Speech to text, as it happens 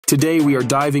Today we are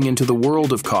diving into the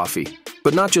world of coffee,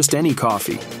 but not just any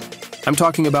coffee. I'm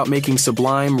talking about making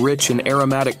sublime, rich, and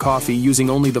aromatic coffee using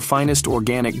only the finest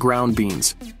organic ground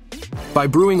beans. By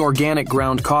brewing organic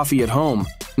ground coffee at home,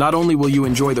 not only will you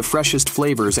enjoy the freshest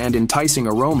flavors and enticing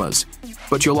aromas,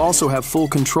 but you'll also have full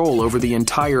control over the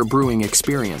entire brewing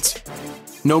experience.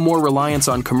 No more reliance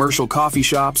on commercial coffee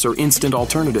shops or instant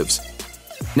alternatives.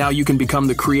 Now you can become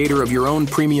the creator of your own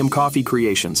premium coffee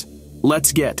creations.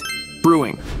 Let's get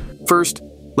brewing. First,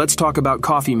 let's talk about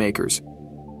coffee makers.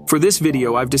 For this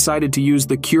video, I've decided to use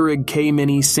the Keurig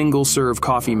K-Mini single-serve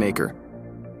coffee maker.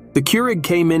 The Keurig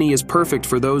K-Mini is perfect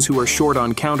for those who are short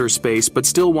on counter space but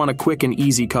still want a quick and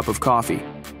easy cup of coffee.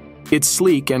 Its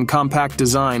sleek and compact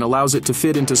design allows it to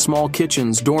fit into small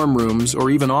kitchens, dorm rooms, or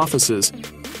even offices.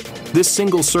 This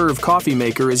single-serve coffee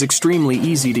maker is extremely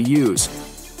easy to use.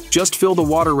 Just fill the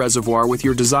water reservoir with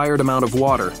your desired amount of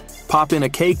water, pop in a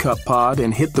K-Cup pod,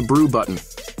 and hit the brew button.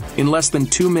 In less than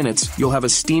 2 minutes, you'll have a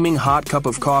steaming hot cup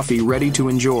of coffee ready to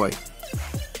enjoy.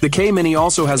 The K-Mini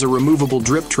also has a removable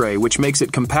drip tray which makes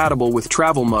it compatible with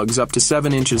travel mugs up to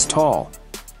 7 inches tall,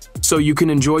 so you can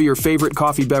enjoy your favorite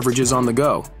coffee beverages on the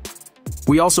go.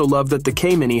 We also love that the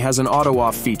K-Mini has an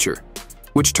auto-off feature,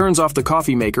 which turns off the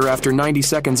coffee maker after 90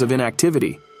 seconds of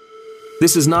inactivity.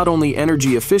 This is not only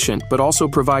energy efficient but also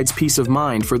provides peace of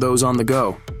mind for those on the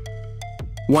go.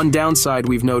 One downside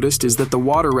we've noticed is that the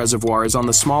water reservoir is on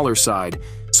the smaller side,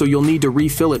 so you'll need to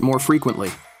refill it more frequently.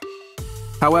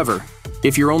 However,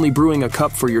 if you're only brewing a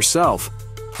cup for yourself,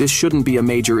 this shouldn't be a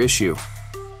major issue.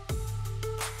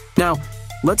 Now,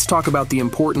 let's talk about the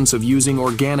importance of using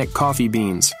organic coffee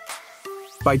beans.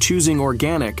 By choosing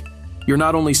organic, you're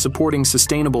not only supporting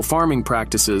sustainable farming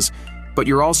practices, but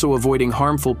you're also avoiding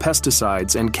harmful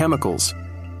pesticides and chemicals.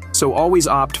 So always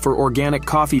opt for organic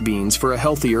coffee beans for a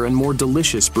healthier and more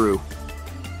delicious brew.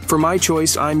 For my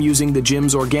choice, I'm using the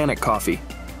Jim's Organic Coffee,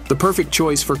 the perfect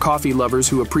choice for coffee lovers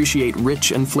who appreciate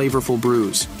rich and flavorful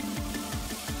brews.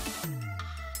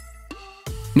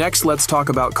 Next, let's talk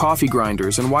about coffee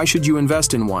grinders and why should you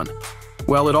invest in one?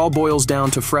 Well, it all boils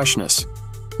down to freshness.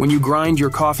 When you grind your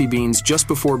coffee beans just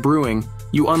before brewing,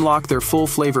 you unlock their full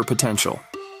flavor potential.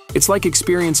 It's like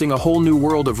experiencing a whole new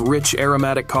world of rich,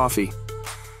 aromatic coffee.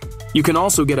 You can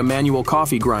also get a manual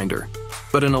coffee grinder,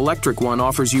 but an electric one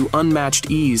offers you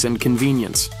unmatched ease and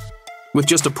convenience. With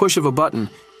just a push of a button,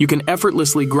 you can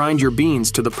effortlessly grind your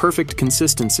beans to the perfect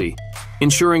consistency,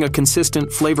 ensuring a consistent,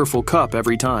 flavorful cup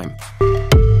every time.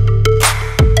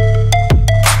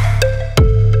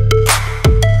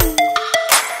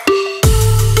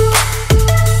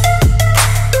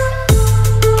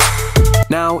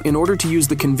 Now, in order to use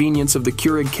the convenience of the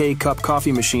Keurig K-Cup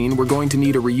coffee machine, we're going to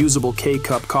need a reusable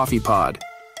K-Cup coffee pod.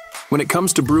 When it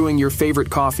comes to brewing your favorite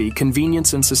coffee,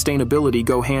 convenience and sustainability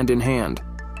go hand in hand.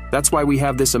 That's why we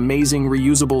have this amazing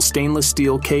reusable stainless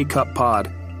steel K-Cup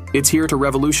pod. It's here to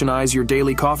revolutionize your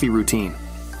daily coffee routine.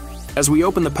 As we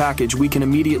open the package, we can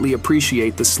immediately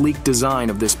appreciate the sleek design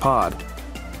of this pod.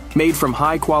 Made from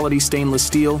high-quality stainless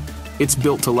steel, it's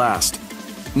built to last.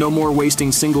 No more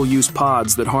wasting single-use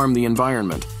pods that harm the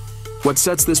environment. What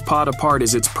sets this pod apart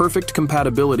is its perfect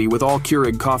compatibility with all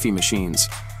Keurig coffee machines.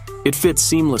 It fits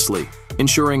seamlessly,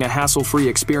 ensuring a hassle-free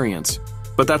experience.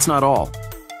 But that's not all.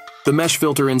 The mesh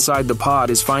filter inside the pod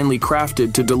is finely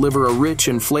crafted to deliver a rich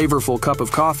and flavorful cup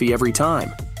of coffee every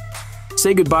time.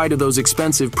 Say goodbye to those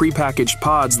expensive prepackaged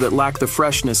pods that lack the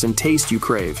freshness and taste you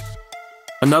crave.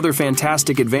 Another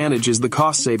fantastic advantage is the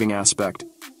cost-saving aspect.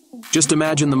 Just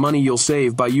imagine the money you'll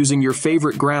save by using your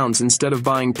favorite grounds instead of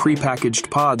buying prepackaged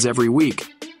pods every week.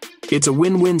 It's a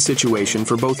win-win situation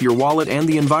for both your wallet and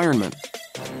the environment.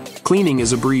 Cleaning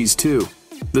is a breeze too.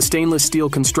 The stainless steel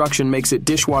construction makes it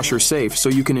dishwasher safe so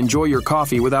you can enjoy your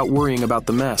coffee without worrying about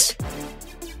the mess.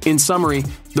 In summary,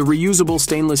 the reusable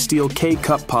stainless steel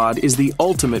K-Cup pod is the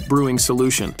ultimate brewing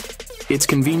solution. It's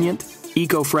convenient,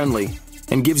 eco-friendly,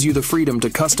 and gives you the freedom to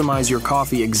customize your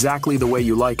coffee exactly the way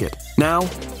you like it. Now,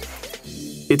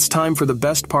 it's time for the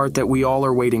best part that we all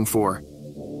are waiting for.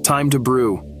 Time to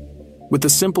brew. With the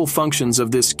simple functions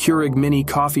of this Keurig Mini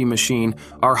coffee machine,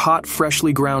 our hot,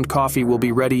 freshly ground coffee will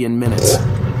be ready in minutes.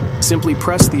 Simply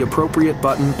press the appropriate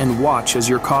button and watch as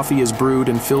your coffee is brewed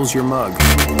and fills your mug.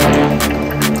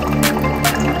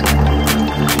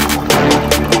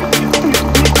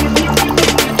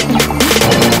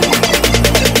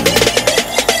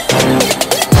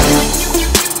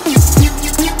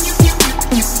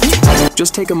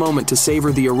 Just take a moment to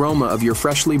savor the aroma of your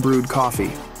freshly brewed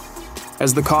coffee.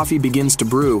 As the coffee begins to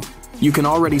brew, you can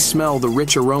already smell the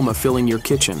rich aroma filling your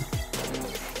kitchen.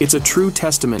 It's a true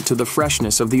testament to the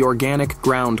freshness of the organic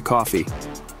ground coffee.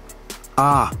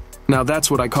 Ah, Now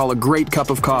that's what I call a great cup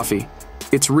of coffee.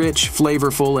 It's rich,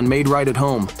 flavorful, and made right at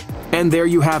home. And there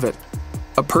you have it.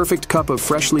 A perfect cup of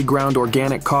freshly ground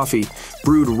organic coffee,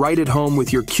 brewed right at home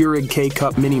with your Keurig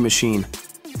K-Cup mini machine.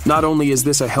 Not only is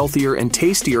this a healthier and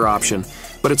tastier option,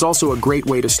 but it's also a great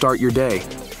way to start your day.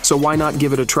 So why not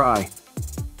give it a try?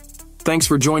 Thanks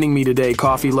for joining me today,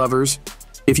 coffee lovers.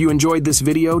 If you enjoyed this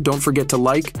video, don't forget to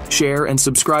like, share, and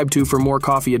subscribe for more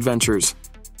coffee adventures.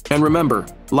 And remember,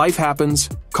 life happens,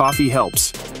 coffee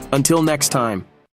helps. Until next time.